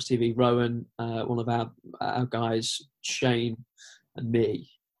boss of Rams TV, Rowan, one of our guys, Shane, and me.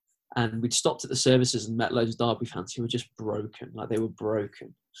 And we'd stopped at the services and met loads of Derby fans who were just broken. Like, they were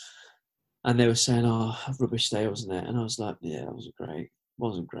broken. And they were saying, "Oh, a rubbish day, wasn't it?" And I was like, "Yeah, it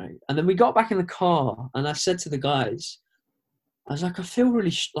wasn't great." And then we got back in the car, and I said to the guys, I was like, I feel really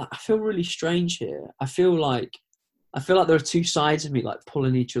strange here. I feel like there are 2 sides of me, like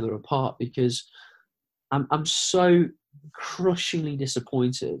pulling each other apart, because I'm so crushingly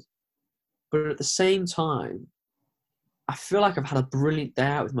disappointed, but at the same time, I feel like I've had a brilliant day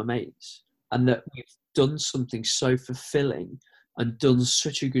out with my mates, and that we've done something so fulfilling and done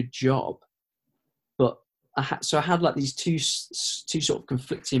such a good job. But I had like these two sort of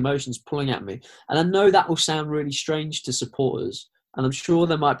conflicting emotions pulling at me, and I know that will sound really strange to supporters, and I'm sure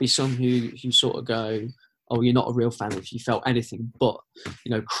there might be some who sort of go, "Oh, you're not a real fan if you felt anything but,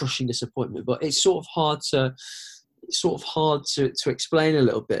 crushing disappointment." But it's sort of hard to explain a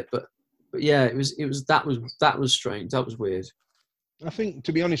little bit. But yeah, that was strange. That was weird. I think,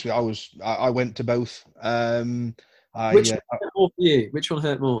 to be honest with you, I went to both. Which one hurt more for you? Which one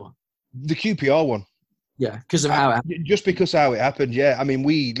hurt more? The QPR one. Yeah, because of how it happened. Just because how it happened, yeah. I mean,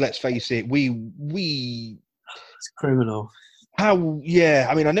 let's face it, we it's criminal. Yeah,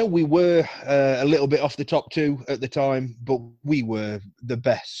 I mean, I know we were a little bit off the top 2 at the time, but we were the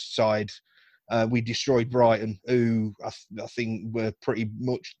best side. We destroyed Brighton, who I think were pretty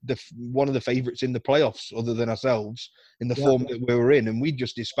much one of the favourites in the playoffs, other than ourselves, in the form that we were in, and we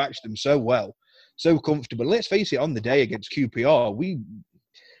just dispatched them so well, so comfortable. Let's face it, on the day against QPR,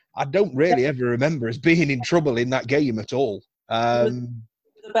 I don't really ever remember us being in trouble in that game at all. We were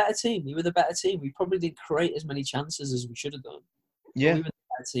the better team. We were the better team. We probably didn't create as many chances as we should have done. Yeah. We were the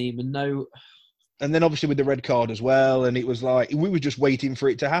better team, and then obviously with the red card as well, and it was like we were just waiting for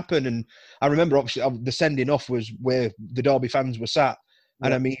it to happen. And I remember obviously the sending off was where the Derby fans were sat. Yeah.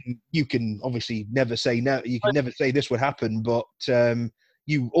 And I mean, you can obviously never say no. You can never say this would happen, but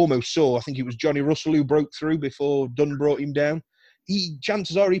you almost saw. I think it was Johnny Russell who broke through before Dunn brought him down.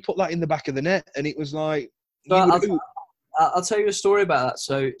 Chances are he put that in the back of the net, and it was like. I'll tell you a story about that.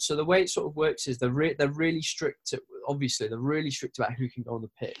 So the way it sort of works is they're really strict. Obviously, they're really strict about who can go on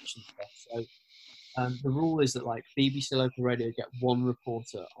the pitch and stuff. So the rule is that like BBC local radio get 1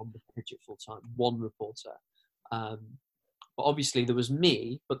 reporter on the pitch at full time. 1 reporter. But obviously there was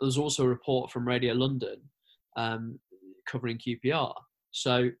me, but there was also a report from Radio London covering QPR.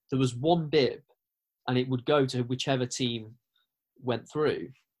 So there was 1 bib, and it would go to whichever team went through,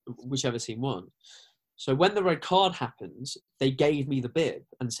 whichever team won. So when the red card happens, they gave me the bib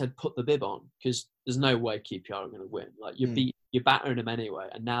and said, put the bib on, because there's no way QPR are going to win. Like, you're battering them anyway,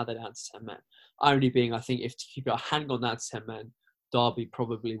 and now they're down to 10 men. Irony being, I think if QPR hadn't gone down to 10 men, Derby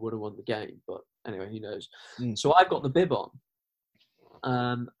probably would have won the game. But anyway, who knows? So I've got the bib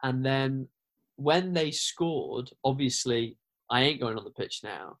on. And then when they scored, obviously, I ain't going on the pitch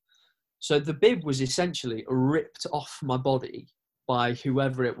now. So the bib was essentially ripped off my body by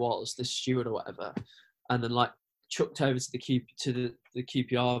whoever it was, the steward or whatever, and then like chucked over to the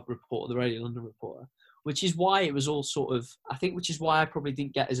QPR reporter, the Radio London reporter, which is why it was all sort of, I think, which is why I probably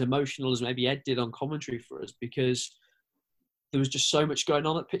didn't get as emotional as maybe Ed did on commentary for us, because there was just so much going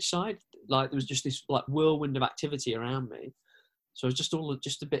on at pitch side. Like there was just this like whirlwind of activity around me. So I was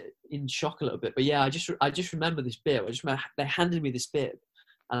just a bit in shock a little bit. But yeah, I just remember this bib. I just remember they handed me this bib,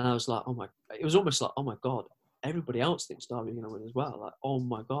 and I was like, it was almost like, oh my God, everybody else thinks Derby are going to win as well. Like, oh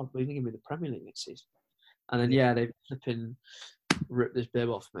my God, we're going to give me the Premier League next season. And then yeah, they flipping ripped this bib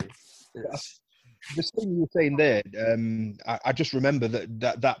off me. The thing you were saying there, I just remember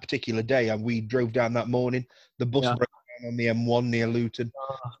that particular day, and we drove down that morning. The bus broke down on the M1 near Luton.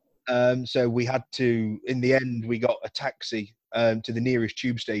 So we had to, in the end, we got a taxi to the nearest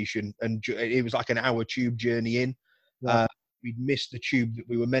tube station, and it was like an hour tube journey in. We'd missed the tube that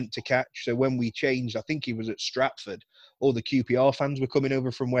we were meant to catch. So when we changed, I think it was at Stratford, all the QPR fans were coming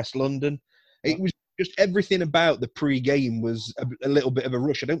over from West London. It was just everything about the pre-game was a little bit of a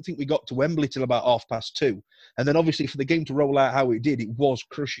rush. I don't think we got to Wembley till about 2:30. And then obviously for the game to roll out how it did, it was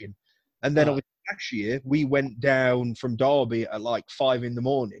crushing. And then obviously last year, we went down from Derby at like 5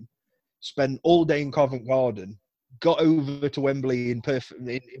 a.m, spent all day in Covent Garden, got over to Wembley in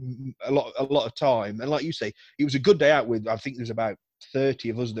a lot of time. And like you say, it was a good day out with, I think there's about 30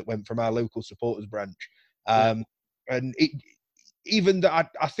 of us that went from our local supporters branch. And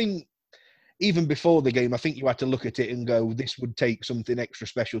I think even before the game, I think you had to look at it and go, this would take something extra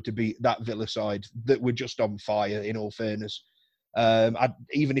special to beat that Villa side that were just on fire, in all fairness.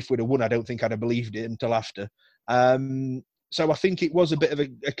 Even if we'd have won, I don't think I'd have believed it until after. So I think it was a bit of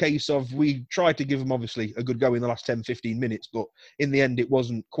a case of, we tried to give them obviously a good go in the last 10, 15 minutes, but in the end it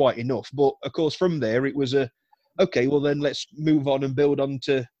wasn't quite enough. But of course from there it was okay, well then let's move on and build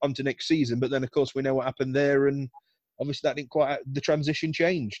onto next season. But then of course we know what happened there, and obviously that didn't quite, the transition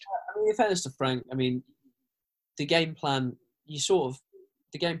changed. I mean, in fairness to Frank, I mean, the game plan sort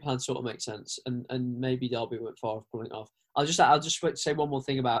of makes sense, and maybe Derby went far off pulling it off. I'll just say one more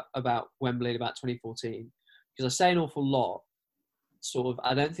thing about Wembley, about 2014, because I say an awful lot. Sort of,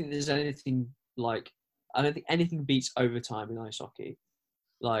 I don't think anything beats overtime in ice hockey.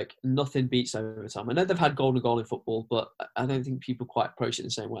 Like nothing beats overtime. I know they've had golden goal in football, but I don't think people quite approach it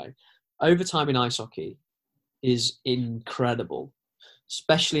the same way. Overtime in ice hockey is incredible,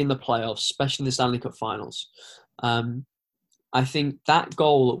 especially in the playoffs, especially in the Stanley Cup finals. I think that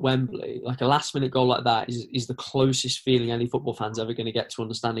goal at Wembley, like a last-minute goal like that, is the closest feeling any football fan's ever going to get to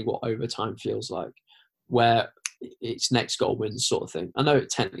understanding what overtime feels like, where it's next goal wins sort of thing. I know it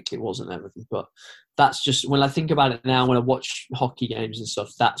technically wasn't everything, but that's just, when I think about it now, when I watch hockey games and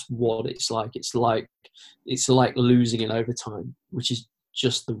stuff, that's what it's like. It's like losing in overtime, which is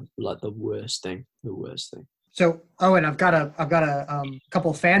just the worst thing. The worst thing. So, Owen, I've got a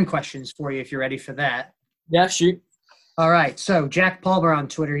couple fan questions for you if you're ready for that. Yeah, shoot. All right. So Jack Palmer on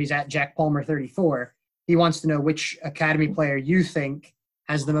Twitter, he's at Jack Palmer 34. He wants to know which academy player you think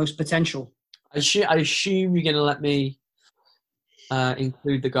has the most potential. I assume you're going to let me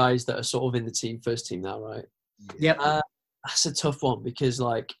include the guys that are sort of in the first team now, right? Yep. That's a tough one because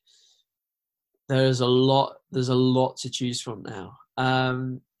like there's a lot to choose from now. I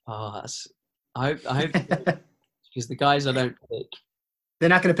hope because the guys I don't pick. They're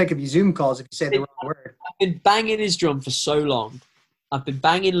not going to pick up your Zoom calls if you say the wrong word. I've been banging his drum for so long. I've been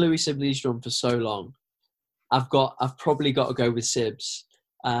banging Louis Sibley's drum for so long. I've probably got to go with Sibs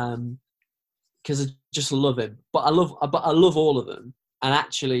because I just love him. But I love all of them. And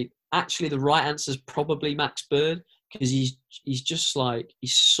actually, the right answer is probably Max Bird because he's just like,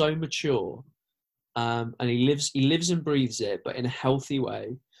 he's so mature, and he lives and breathes it, but in a healthy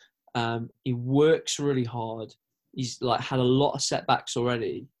way. He works really hard. He's like had a lot of setbacks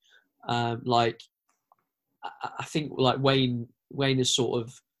already. Like I think like Wayne has sort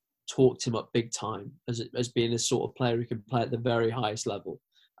of talked him up big time as being a sort of player who can play at the very highest level.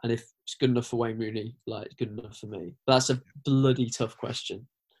 And if it's good enough for Wayne Rooney, like it's good enough for me. But that's a bloody tough question.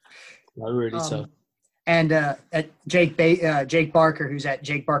 Like, really tough. And at Jake Barker, who's at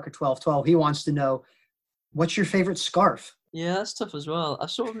Jake Barker 1212, he wants to know, what's your favorite scarf? Yeah, that's tough as well.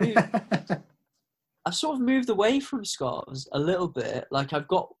 I've sort of moved away from scarves a little bit. Like I've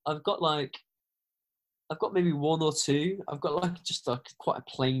got maybe one or two. I've got like just like quite a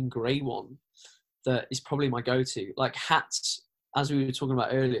plain grey one that is probably my go-to. Like hats, as we were talking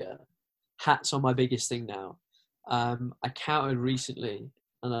about earlier, hats are my biggest thing now. I counted recently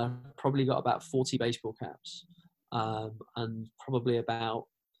and I've probably got about 40 baseball caps, and probably about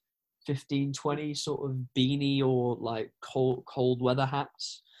 15, 20 sort of beanie or like cold weather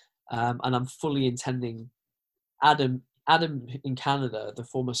hats. And I'm fully intending, Adam in Canada, the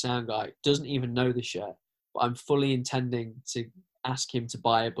former sound guy, doesn't even know this yet, but I'm fully intending to ask him to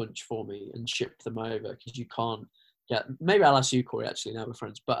buy a bunch for me and ship them over, because you can't get. Maybe I'll ask you, Corey. Actually, now we're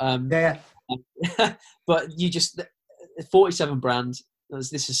friends, but Yeah. but you just 47 brand.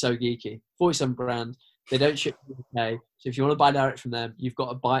 This is so geeky. 47 brand. They don't ship to the UK, so if you want to buy direct from them, you've got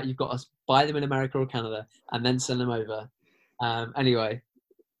to buy them in America or Canada and then send them over. Anyway,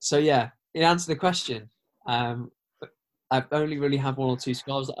 so yeah, in answer to the question, I've only really have one or two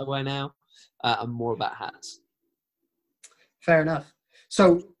scarves that I wear now. I'm more about hats. Fair enough.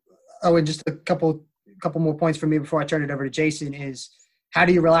 So, Owen, just a couple more points from me before I turn it over to Jason is, how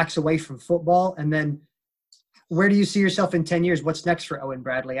do you relax away from football? And then where do you see yourself in 10 years? What's next for Owen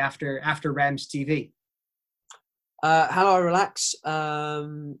Bradley after Rams TV? How do I relax?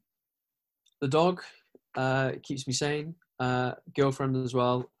 The dog keeps me sane. Girlfriend as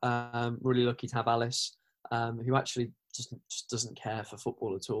well. Really lucky to have Alice, who actually just doesn't care for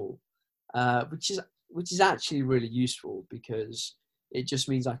football at all, which is actually really useful, because it just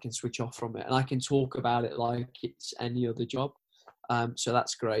means I can switch off from it and I can talk about it like it's any other job. So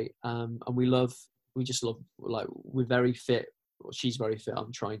that's great. And we just love, like, we're very fit. Well, she's very fit.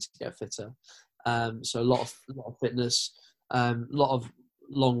 I'm trying to get fitter. So a lot of fitness, a lot of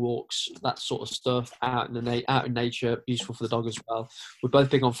long walks, that sort of stuff, out in nature, useful for the dog as well. We're both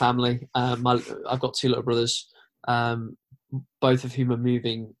big on family. I've got two little brothers, both of whom are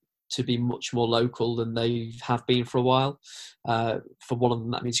moving to be much more local than they have been for a while. For one of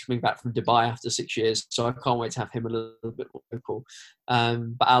them, that means coming back from Dubai after 6 years. So I can't wait to have him a little bit more local.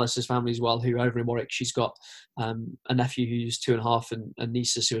 But Alice's family as well, who are over in Warwick, she's got a nephew who's 2.5 and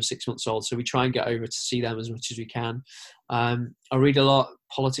nieces who are 6 months old. So we try and get over to see them as much as we can. I read a lot,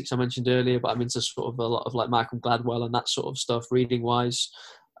 politics I mentioned earlier, but I'm into sort of a lot of like Malcolm Gladwell and that sort of stuff, reading wise.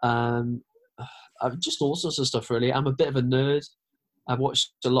 I've just all sorts of stuff really. I'm a bit of a nerd. I've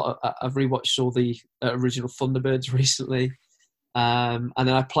watched a lot. I've rewatched all the original Thunderbirds recently, and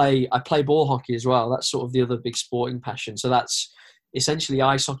then I play ball hockey as well. That's sort of the other big sporting passion. So that's essentially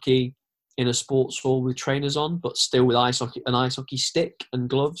ice hockey in a sports hall with trainers on, but still with an ice hockey stick and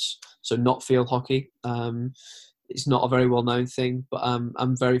gloves. So not field hockey. It's not a very well known thing, but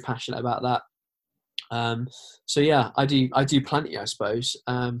I'm very passionate about that. So yeah, I do plenty, I suppose.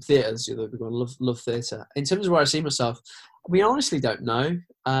 Theatre's the other big one. Love theatre. In terms of where I see myself, we honestly don't know.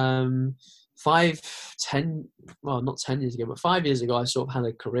 10 years ago, but 5 years ago, I sort of had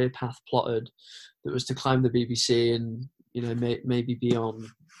a career path plotted that was to climb the BBC and, you know, maybe be on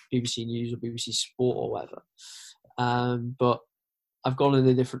BBC News or BBC Sport or whatever. But I've gone in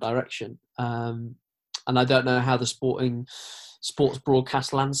a different direction, and I don't know how the sports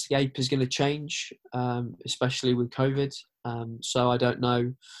broadcast landscape is going to change, especially with COVID. So I don't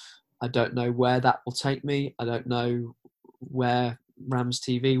know where that will take me. I don't know where Rams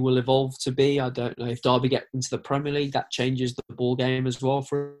TV will evolve to be. I don't know if Derby get into the Premier League. That changes the ball game as well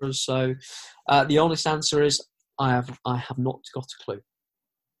for us. So the honest answer is I have not got a clue.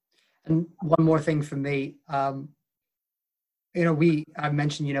 And one more thing from me. I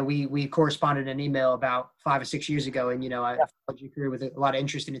mentioned, we corresponded an email about 5 or 6 years ago, and, I followed your career with a lot of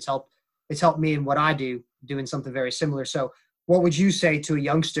interest, and it's helped me in what I do, doing something very similar. So what would you say to a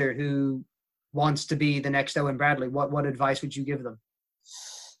youngster who wants to be the next Owen Bradley? What advice would you give them?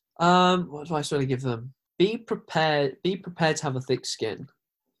 What advice would I give them? Be prepared to have a thick skin.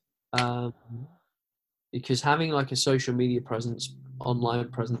 Because having like a social media presence, online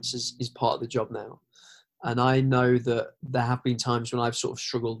presence is part of the job now. And I know that there have been times when I've sort of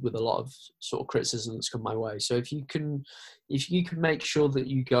struggled with a lot of sort of criticism that's come my way. So if you can make sure that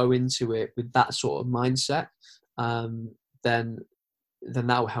you go into it with that sort of mindset, then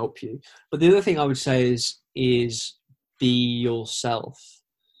that will help you. But the other thing I would say is be yourself.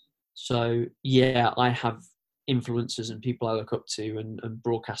 So yeah, I have influencers and people I look up to and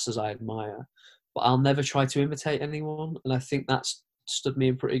broadcasters I admire, but I'll never try to imitate anyone. And I think that's stood me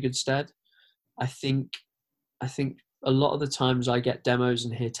in pretty good stead. I think a lot of the times I get demos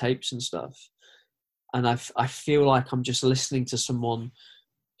and hear tapes and stuff, and I feel like I'm just listening to someone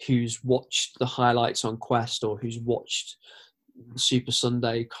who's watched the highlights on Quest or who's watched Super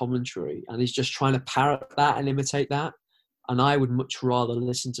Sunday commentary and he's just trying to parrot that and imitate that. And I would much rather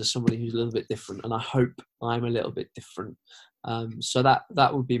listen to somebody who's a little bit different, and I hope I'm a little bit different. So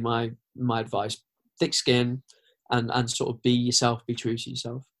that would be my advice. Thick skin and sort of be yourself, be true to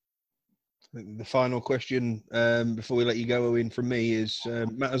yourself. The final question before we let you go, Owen, from me is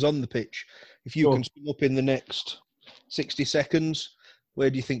matters on the pitch. If you can sum up in the next 60 seconds, where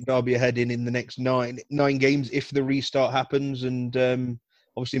do you think Derby are heading in the next nine games if the restart happens? And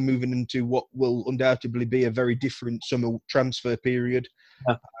obviously moving into what will undoubtedly be a very different summer transfer period.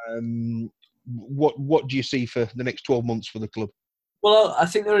 Yeah. what do you see for the next 12 months for the club? Well, I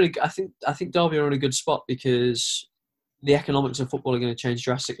think I think Derby are in a good spot because the economics of football are going to change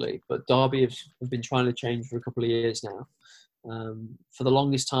drastically. But Derby have been trying to change for a couple of years now. For the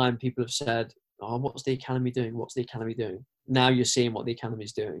longest time, people have said, "Oh, what's the academy doing? What's the academy doing?" Now you're seeing what the academy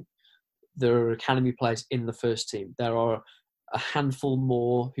is doing. There are academy players in the first team. There are a handful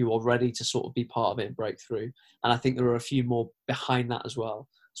more who are ready to sort of be part of it and break through. And I think there are a few more behind that as well.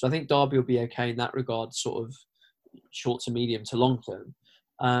 So I think Derby will be okay in that regard, sort of short to medium to long term.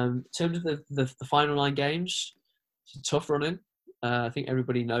 In terms of the final 9 games, it's a tough run in. I think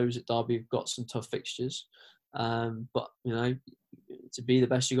everybody knows that Derby have got some tough fixtures. But, you know, to be the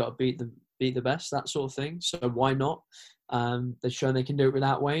best, you've got to beat the best, that sort of thing. So why not? They've shown they can do it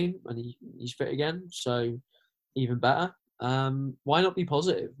without Wayne, and he's fit again. So even better. Why not be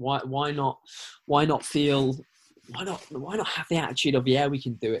positive? Why not feel? Why not have the attitude of, yeah, we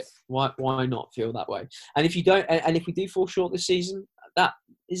can do it? Why not feel that way? And if you don't, and if we do fall short this season, that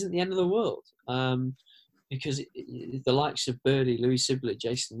isn't the end of the world. Because the likes of Birdie, Louis Sibley,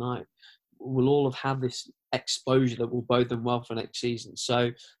 Jason Knight will all have had this exposure that will bode them well for next season.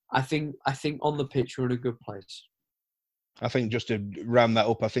 So I think on the pitch we're in a good place. I think just to round that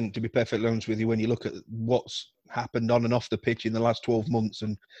up, I think, to be perfectly honest with you, when you look at what's happened on and off the pitch in the last 12 months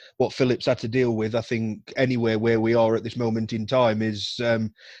and what Phillips had to deal with, I think anywhere where we are at this moment in time is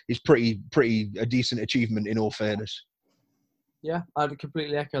pretty a decent achievement, in all fairness. Yeah, I'd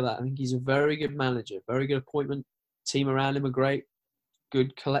completely echo that. I think he's a very good manager, very good appointment. Team around him are great.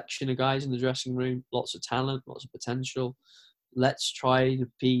 Good collection of guys in the dressing room. Lots of talent, lots of potential. Let's try to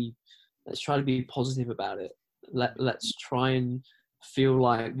be positive about it. Let's try and feel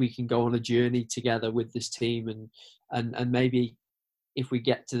like we can go on a journey together with this team, and maybe if we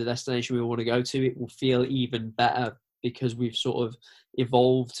get to the destination we want to go to, it will feel even better because we've sort of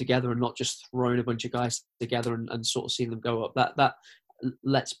evolved together and not just thrown a bunch of guys together and sort of seen them go up. That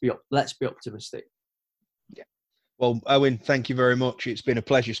let's be optimistic. Yeah. Well, Owen, thank you very much. It's been a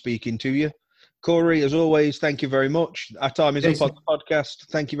pleasure speaking to you. Corey, as always, thank you very much. Our time is up on the podcast.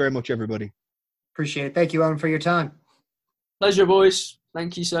 Thank you very much, everybody. Appreciate it. Thank you, Owen, for your time. Pleasure, boys.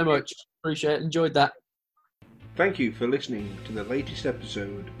 Thank you so much. Appreciate it. Enjoyed that. Thank you for listening to the latest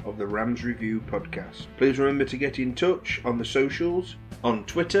episode of the Rams Review podcast. Please remember to get in touch on the socials. On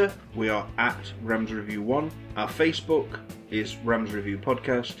Twitter, we are at Rams Review 1. Our Facebook is Rams Review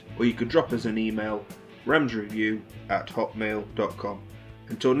Podcast, or you could drop us an email, ramsreview@hotmail.com.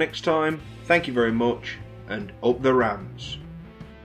 Until next time, thank you very much, and up the Rams.